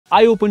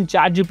I opened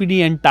ChatGPT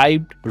and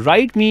typed,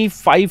 write me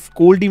 5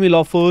 cold email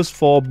offers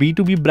for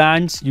B2B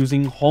brands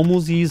using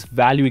Hormozzi's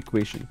value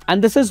equation.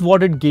 And this is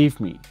what it gave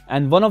me.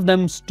 And one of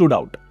them stood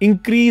out.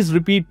 Increase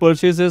repeat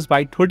purchases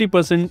by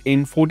 30%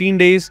 in 14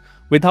 days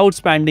without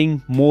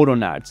spending more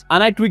on ads.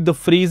 And I tweaked the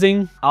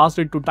phrasing, asked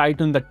it to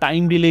tighten the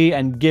time delay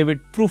and gave it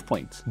proof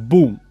points.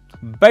 Boom.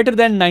 Better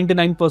than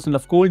 99%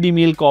 of cold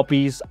email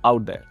copies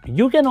out there.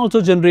 You can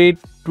also generate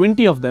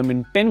 20 of them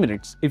in 10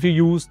 minutes if you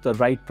use the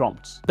right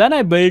prompts. Then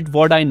I built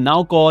what I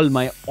now call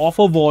my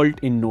offer vault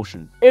in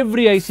Notion.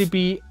 Every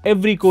ICP,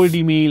 every cold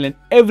email and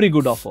every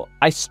good offer,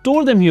 I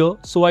store them here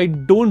so I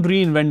don't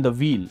reinvent the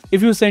wheel.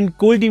 If you send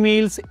cold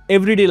emails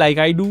every day like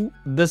I do,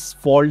 this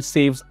vault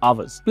saves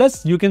hours.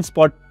 Plus, you can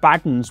spot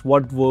patterns,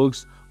 what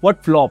works,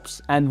 what flops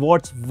and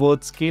what's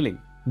worth scaling.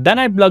 Then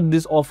I plugged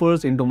these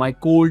offers into my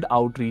cold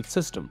outreach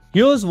system.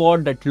 Here's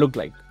what that looked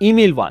like.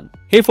 Email 1.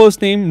 Hey first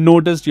name,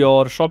 noticed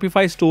your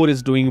Shopify store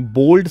is doing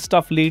bold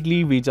stuff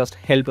lately. We just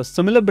help a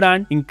similar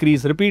brand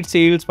increase repeat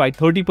sales by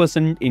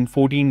 30% in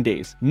 14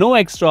 days. No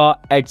extra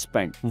ad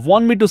spend.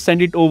 Want me to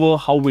send it over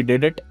how we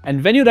did it?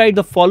 And when you write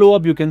the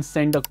follow-up, you can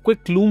send a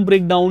quick Loom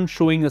breakdown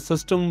showing a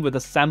system with a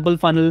sample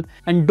funnel,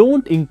 and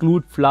don't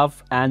include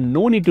fluff and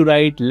no need to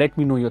write let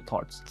me know your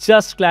thoughts.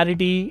 Just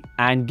clarity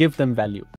and give them value.